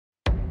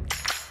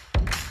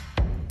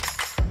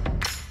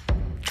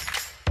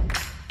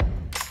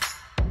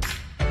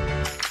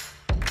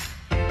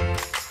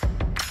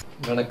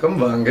வணக்கம்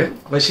வாங்க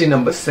question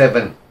number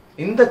 7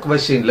 இந்த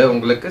क्वेश्चनல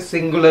உங்களுக்கு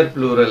சிங்குலர்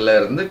ப்ளூரல்ல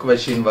இருந்து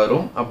क्वेश्चन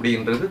வரும்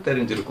அப்படின்றது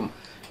தெரிஞ்சிருக்கும்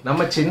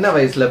நம்ம சின்ன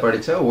வயசுல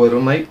படிச்ச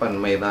ஒருமை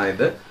பன்மை தான்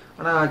இது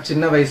ஆனா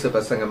சின்ன வயசு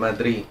பசங்க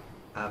மாதிரி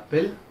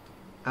ஆப்பிள்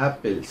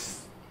ஆப்பிள்ஸ்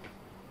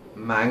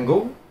மேங்கோ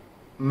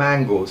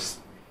மேங்கோஸ்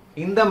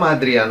இந்த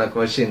மாதிரியான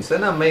क्वेश्चंस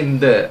நம்ம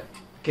இந்த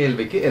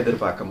கேள்விக்கு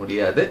எதிர்பார்க்க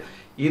முடியாது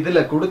இதுல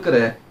கொடுக்கிற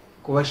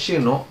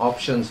क्वेश्चनோ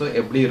ஆப்ஷன்ஸோ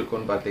எப்படி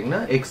இருக்கும்னு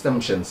பாத்தீங்கன்னா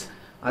எக்ஸம்ஷன்ஸ்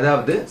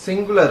அதாவது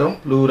சிங்குலரும்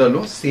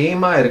ப்ளூரலும்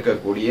சேமா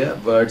இருக்கக்கூடிய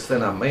வேர்ட்ஸை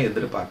நம்ம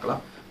எதிர்பார்க்கலாம்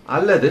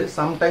அல்லது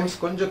சம்டைம்ஸ்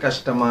கொஞ்சம்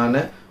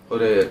கஷ்டமான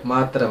ஒரு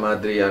மாத்திர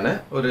மாதிரியான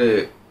ஒரு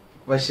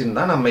क्वेश्चन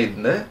தான் நம்ம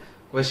இந்த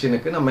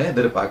क्वेश्चनக்கு நம்ம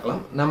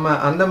எதிர்பார்க்கலாம் நம்ம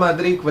அந்த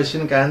மாதிரி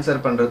क्वेश्चनக்கு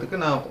ஆன்சர் பண்றதுக்கு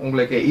நான்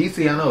உங்களுக்கு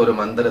ஈஸியான ஒரு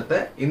மந்திரத்தை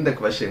இந்த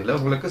क्वेश्चनல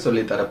உங்களுக்கு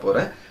சொல்லி தர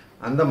போறேன்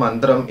அந்த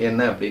மந்திரம்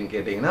என்ன அப்படினு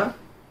கேட்டிங்கனா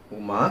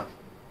உமா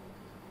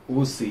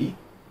ஊசி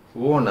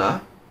ஓனா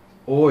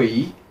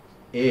ஓஇ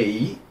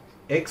ஏஇ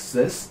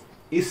எக்ஸ்எஸ்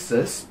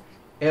இஸ்எஸ்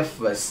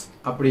எஃப்எஸ்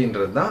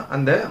அப்படின்றது தான்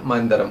அந்த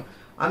மந்திரம்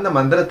அந்த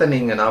மந்திரத்தை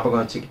நீங்க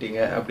ஞாபகம் வச்சுக்கிட்டீங்க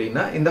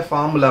அப்படின்னா இந்த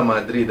ஃபார்முலா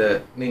மாதிரி இத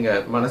நீங்க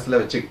மனசுல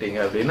வச்சுக்கிட்டீங்க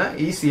அப்படின்னா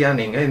ஈஸியா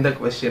நீங்க இந்த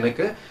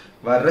क्वेश्चनக்கு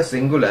வர்ற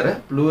சிங்குலரை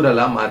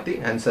ப்ளூரலா மாத்தி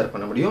ஆன்சர்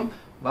பண்ண முடியும்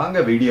வாங்க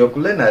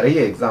வீடியோக்குள்ள நிறைய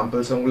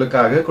எக்ஸாம்பிள்ஸ்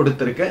உங்களுக்காக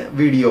கொடுத்திருக்கேன்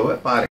வீடியோவை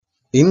பாருங்க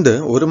இந்த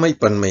ஒருமை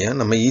பன்மையை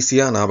நம்ம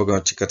ஈஸியா ஞாபகம்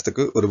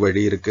வச்சுக்கிறதுக்கு ஒரு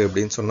வழி இருக்கு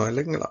அப்படின்னு சொன்னோம்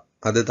இல்லைங்களா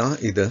அதுதான்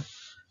இது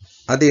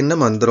அது என்ன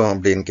மந்திரம்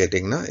அப்படின்னு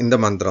கேட்டிங்கன்னா இந்த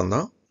மந்திரம்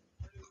தான்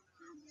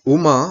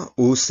உமா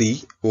ஊசி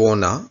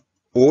ஓனா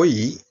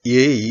OE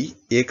AE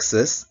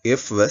XS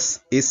FS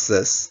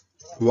இஸ்எஸ்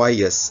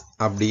YS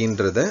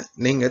அப்படின்றத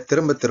நீங்க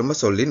திரும்ப திரும்ப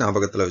சொல்லி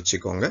ஞாபகத்துல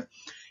வச்சுக்கோங்க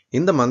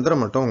இந்த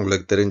மந்திரம் மட்டும்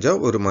உங்களுக்கு தெரிஞ்சா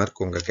ஒரு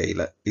மார்க் உங்க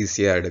கையில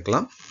ஈஸியா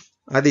எடுக்கலாம்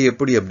அது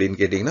எப்படி அப்படின்னு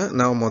கேட்டீங்கன்னா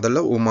நான் முதல்ல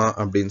உமா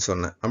அப்படின்னு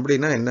சொன்னேன்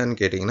அப்படின்னா என்னன்னு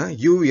கேட்டீங்கன்னா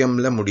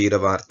யூஎம்ல முடிகிற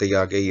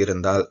வார்த்தையாக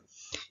இருந்தால்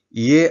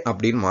ஏ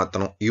அப்படின்னு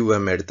மாத்தணும்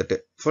யூஎம் எடுத்துட்டு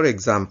ஃபார்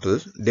எக்ஸாம்பிள்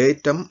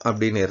டேட்டம்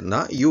அப்படின்னு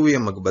இருந்தா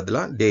யூஎம்க்கு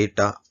பதிலா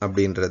டேட்டா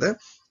அப்படின்றத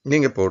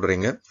நீங்க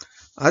போடுறீங்க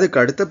அதுக்கு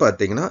அடுத்து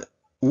பாத்தீங்கன்னா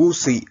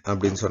ஊசி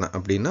அப்படின்னு சொன்ன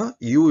அப்படின்னா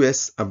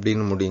யூஎஸ்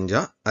அப்படின்னு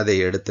முடிஞ்சா அதை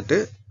எடுத்துட்டு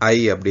ஐ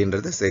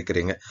அப்படின்றத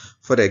சேர்க்கிறீங்க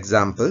ஃபார்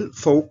எக்ஸாம்பிள்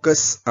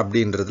ஃபோக்கஸ்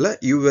அப்படின்றதுல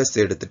யூஎஸ்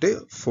எடுத்துட்டு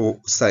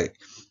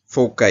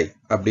ஃபோக்கை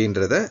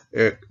அப்படின்றத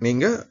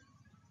நீங்க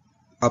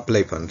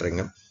அப்ளை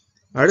பண்றீங்க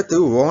அடுத்து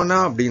ஓனா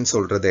அப்படின்னு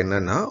சொல்றது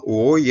என்னன்னா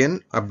ஓஎன்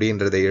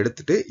அப்படின்றத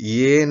எடுத்துட்டு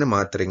ஏன்னு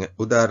மாத்துறீங்க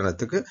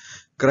உதாரணத்துக்கு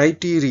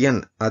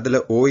கிரைட்டீரியன் அதுல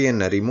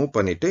ஓஎன் ரிமூவ்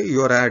பண்ணிட்டு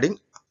you are adding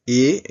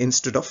A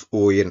instead of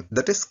ON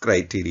that is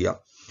criteria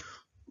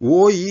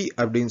OE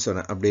அப்படின்னு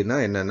சொன்ன அப்படின்னா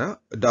என்னன்னா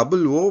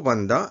டபுள் O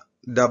வந்தா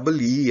டபுள்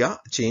E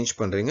சேஞ்ச்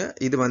பண்றீங்க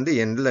இது வந்து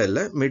எண்ட்ல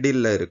இல்ல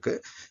மிடில்ல இருக்கு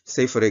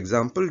say for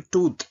example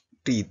tooth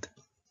teeth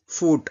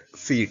foot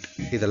feet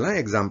இதெல்லாம்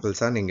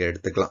எக்ஸாம்பிள்ஸா நீங்க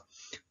எடுத்துக்கலாம்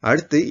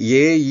அடுத்து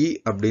AE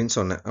அப்படின்னு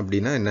சொன்ன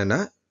அப்படின்னா என்னன்னா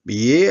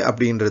A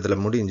அப்படின்றதுல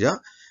முடிஞ்சா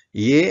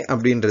A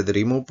அப்படின்றது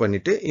ரிமூவ்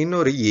பண்ணிட்டு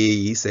இன்னொரு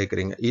AE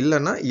சேர்க்கறீங்க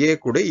இல்லனா A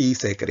கூட E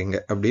சேர்க்கறீங்க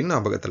அப்படின்னு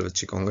ஞாபகத்துல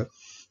வச்சுக்கோங்க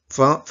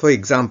For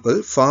example,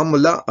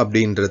 formula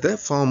அப்படின்றத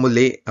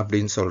formulae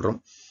அப்படின்னு சொல்றோம்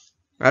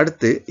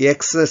அடுத்து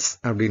xs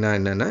அப்படின்னா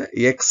என்னன்னா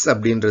x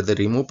அப்படின்றத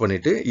ரிமூவ்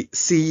பண்ணிட்டு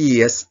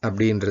ces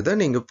அப்படின்றத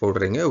நீங்க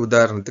போடுறீங்க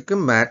உதாரணத்துக்கு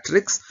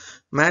மேட்ரிக்ஸ்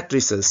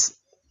மேட்ரிசஸ்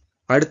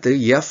அடுத்து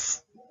f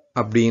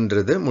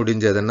அப்படின்றது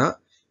முடிஞ்சதுன்னா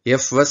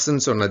fs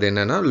ன்னு சொன்னது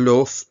என்னன்னா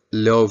loaf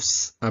loaves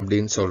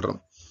அப்படின்னு சொல்றோம்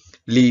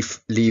லீஃப்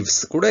லீவ்ஸ்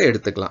கூட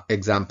எடுத்துக்கலாம்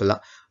எக்ஸாம்பிளா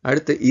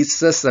அடுத்து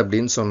இஸ்எஸ்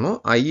அப்படின்னு சொன்னோம்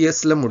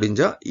ஐஎஸ்ல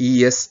முடிஞ்சா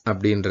இஎஸ்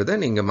அப்படின்றத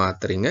நீங்க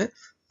மாத்துறீங்க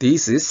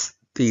தீசிஸ்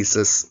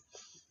தீசஸ்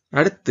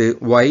அடுத்து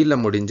ஒய்ல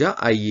முடிஞ்சா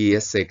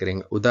ஐஇஎஸ்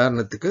சேர்க்கறீங்க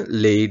உதாரணத்துக்கு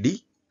லேடி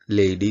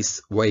லேடிஸ்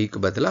ஒய்க்கு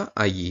பதிலா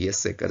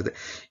ஐஇஎஸ் சேர்க்கிறது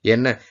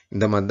என்ன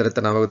இந்த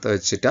மந்திரத்தை ஞாபகத்தை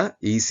வச்சுட்டா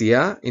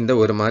ஈஸியா இந்த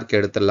ஒரு மார்க்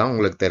எடுத்துடலாம்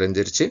உங்களுக்கு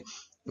தெரிஞ்சிருச்சு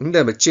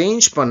இந்த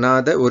சேஞ்ச்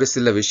பண்ணாத ஒரு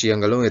சில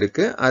விஷயங்களும்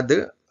இருக்கு அது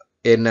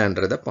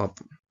என்னன்றத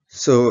பார்ப்போம்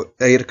So,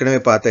 ஏற்கனவே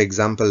பார்த்த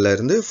எக்ஸாம்பிள்ல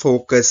இருந்து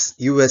ஃபோக்கஸ்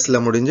யூஎஸ்ல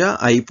முடிஞ்சா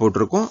ஐ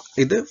போட்டிருக்கோம்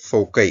இது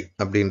ஃபோக்கை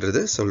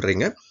அப்படின்றது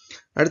சொல்றீங்க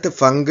அடுத்து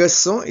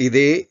ஃபங்கஸும்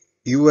இதே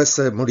யூஎஸ்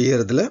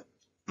முடியறதுல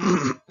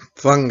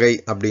ஃபங்கை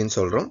அப்படின்னு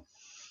சொல்றோம்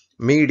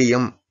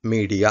மீடியம்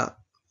மீடியா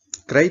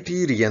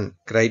கிரைட்டீரியன்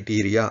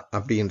கிரைட்டீரியா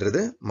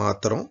அப்படின்றது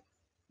மாத்திரம்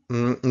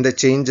இந்த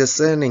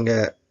சேஞ்சஸை நீங்க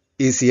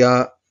ஈஸியா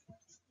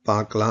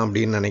பார்க்கலாம்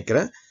அப்படின்னு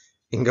நினைக்கிறேன்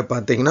இங்க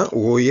பாத்தீங்கன்னா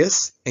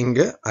ஓஎஸ்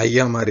இங்க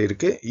ஐயா மாதிரி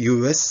இருக்கு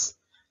யூஎஸ்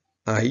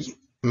ஐ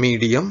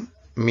மீடியம்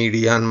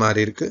மீடியான்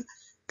மாதிரி இருக்கு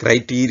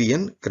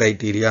கிரைட்டீரியன்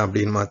கிரைட்டீரியா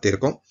அப்படின்னு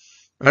மாத்திருக்கோம்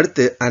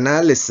அடுத்து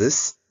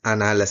அனாலிசிஸ்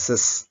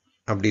அனாலிசிஸ்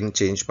அப்படின்னு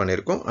சேஞ்ச்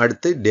பண்ணிருக்கோம்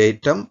அடுத்து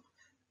டேட்டம்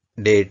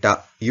டேட்டா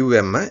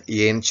யூஎம்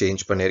ஏன்னு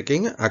சேஞ்ச்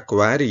பண்ணிருக்கீங்க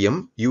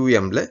அக்வாரியம்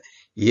யூஎம்ல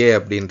ஏ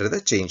அப்படின்றத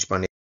சேஞ்ச்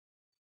பண்ணி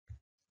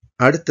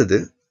அடுத்தது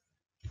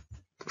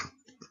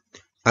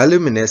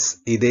அலுமினஸ்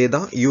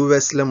இதேதான்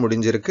யூஎஸ்ல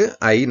முடிஞ்சிருக்கு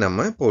ஐ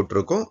நம்ம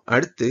போட்டிருக்கோம்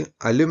அடுத்து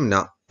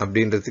அலுமினா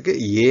அப்படின்றதுக்கு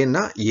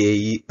ஏனா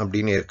ஏஇ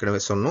அப்படின்னு ஏற்கனவே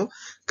சொன்னோம்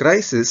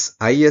கிரைசிஸ்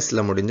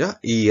ஐஎஸ்ல முடிஞ்சா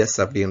இஎஸ்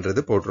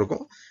அப்படின்றது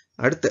போட்டிருக்கோம்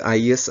அடுத்து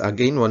IS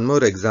again one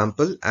more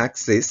example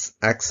axis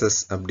access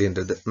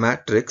அப்படின்றது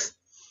மேட்ரிக்ஸ்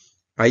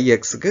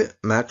IXக்கு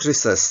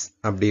matrices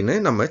அப்படின்னு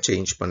நம்ம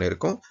சேஞ்ச்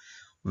பண்ணியிருக்கோம்.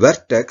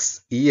 vertex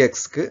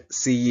EXக்கு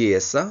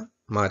CESஆ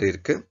மாறி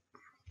இருக்கு.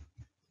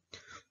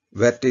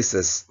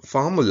 vertices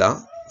formula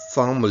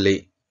formulae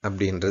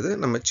அப்படின்றது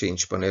நம்ம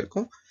சேஞ்ச்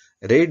பண்ணியிருக்கோம்.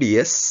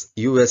 radius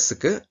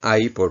USக்கு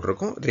I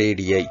போட்டிருக்கோம்.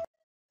 radii.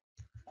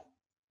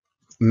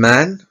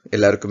 man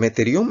எல்லாருக்குமே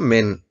தெரியும்.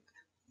 men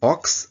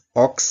ox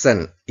oxen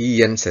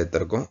en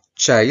சேர்த்திருக்கோம்.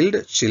 child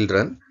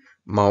children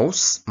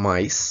mouse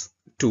mice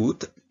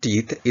tooth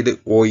teeth இது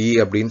OE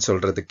அப்படின்னு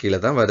சொல்றது கீழே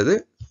தான் வருது.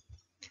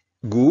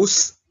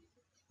 goose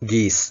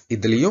geese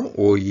இதுலயும்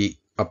OE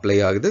அப்ளை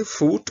ஆகுது.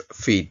 foot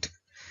feet.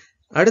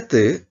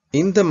 அடுத்து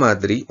இந்த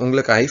மாதிரி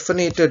உங்களுக்கு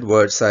hyphenated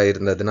words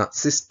ஆயிருந்ததுன்னா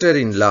sister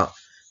in law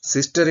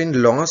sister in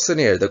laws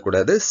னு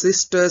எழுதக்கூடாது.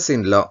 sisters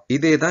in law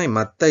இதே தான்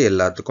மத்த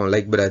எல்லாத்துக்கும்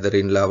லைக் brother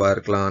in lawவா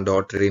இருக்கலாம்,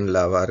 daughter in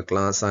lawவா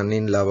இருக்கலாம், son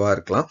in lawவா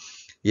இருக்கலாம்.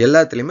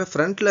 எல்லாத்துலயுமே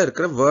ஃப்ரண்ட்ல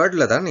இருக்கிற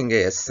வேர்ட்ல தான் நீங்க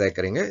எஸ்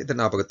சேர்க்கறீங்க. இதை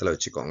ஞாபகத்துல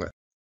வச்சுக்கோங்க.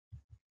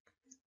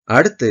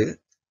 அடுத்து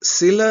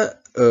சில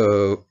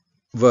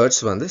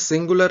வேர்ட்ஸ் வந்து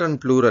சிங்குலர் அண்ட்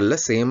ப்ளூரல்ல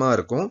சேமா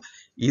இருக்கும்.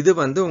 இது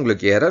வந்து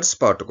உங்களுக்கு எரர்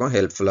ஸ்பாட்டுக்கும்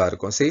ஹெல்ப்ஃபுல்லா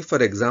இருக்கும். Say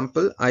for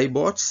example I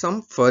pot some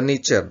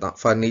furniture தான்,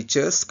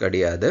 ஃபர்னிச்சர்ஸ்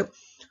கிடையாது.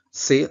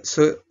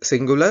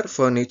 Singular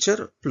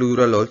furniture,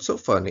 plural also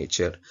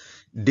furniture.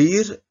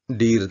 Deer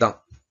deer தான்,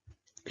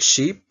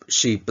 ஷீப்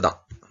ஷீப் தான்.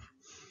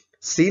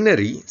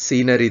 சீனரி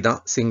சீனரி தான்,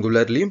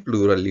 சிங்குலர்லயும்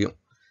ப்ளூரல்லையும்.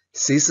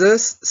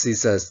 சிசர்ஸ்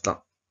சிசர்ஸ்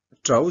தான்,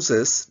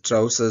 ட்ரௌசர்ஸ்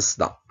ட்ரௌசர்ஸ்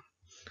தான்.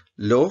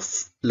 லோஃப்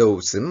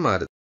லோவ்ஸ்ன்னு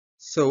மாறுது.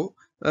 ஸோ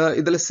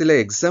இதுல சில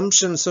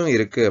எக்ஸம்ஷன்ஸும்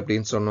இருக்கு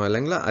அப்படின்னு சொன்னோம்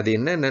இல்லைங்களா? அது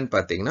என்னன்னு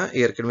பார்த்தீங்கன்னா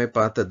ஏற்கனவே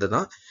பார்த்தது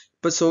தான்.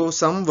 இப்போ so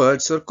some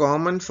words R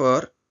common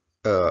for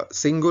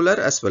singular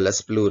as well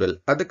as plural.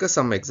 அதுக்கு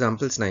சம்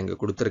எக்ஸாம்பிள்ஸ் நான் இங்கே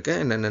கொடுத்துருக்கேன்.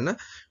 என்னென்னா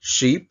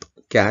ஷீப்,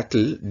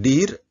 கேட்டில்,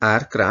 டீர்,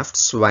 ஏர்கிராஃப்ட்,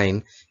 ஸ்வைன்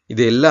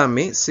இது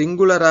எல்லாமே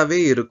சிங்குலராகவே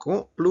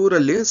இருக்கும்.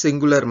 ப்ளூரல்லையும்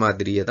சிங்குலர்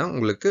மாதிரியே தான்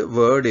உங்களுக்கு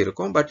வேர்டு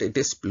இருக்கும், பட்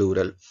இட் இஸ்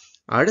ப்ளூரல்.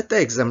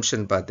 அடுத்த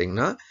எக்ஸம்ஷன்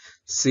பார்த்தீங்கன்னா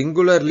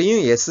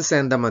சிங்குலர்லையும் எஸ்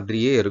சேர்ந்த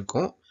மாதிரியே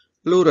இருக்கும்,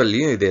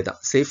 ப்ளூரல்லையும் இதே தான்.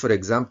 Say for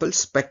example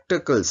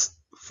spectacles,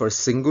 for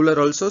singular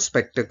also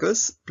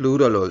spectacles,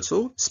 plural also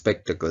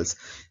spectacles.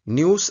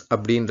 News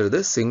அப்படின்றது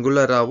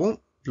சிங்குலராகவும்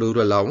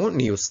ப்ளூரலாகவும்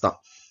நியூஸ் தான்.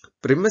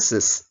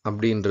 ப்ரிமிசஸ்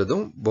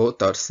அப்படின்றதும்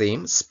both are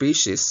same.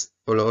 Species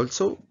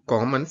also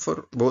common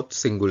for both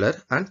singular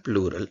and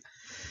plural.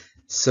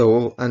 So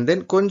and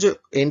then கொஞ்சம்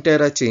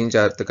என்டையராக சேஞ்ச்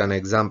ஆகிறதுக்கான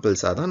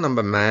எக்ஸாம்பிள்ஸாக தான்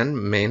நம்ம மேன்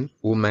மென்,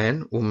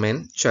 உமன்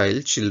உமென்,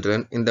 சைல்ட்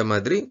சில்ட்ரன் இந்த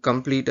மாதிரி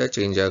கம்ப்ளீட்டாக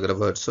சேஞ்ச் ஆகிற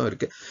வேர்ட்ஸும்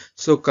இருக்குது.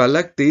 So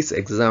collect these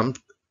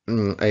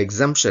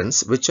exemptions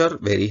which are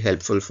very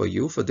helpful for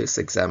you for this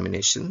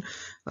examination,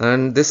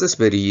 and this is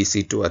very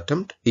easy to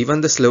attempt. Even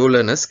the slow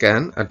learners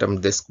can attempt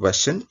this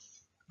question.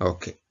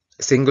 Okay,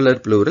 singular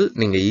plural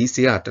நீங்க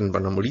ஈஸியா attend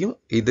பண்ண முடியும்.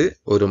 இது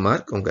ஒரு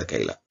mark உங்க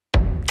கையில.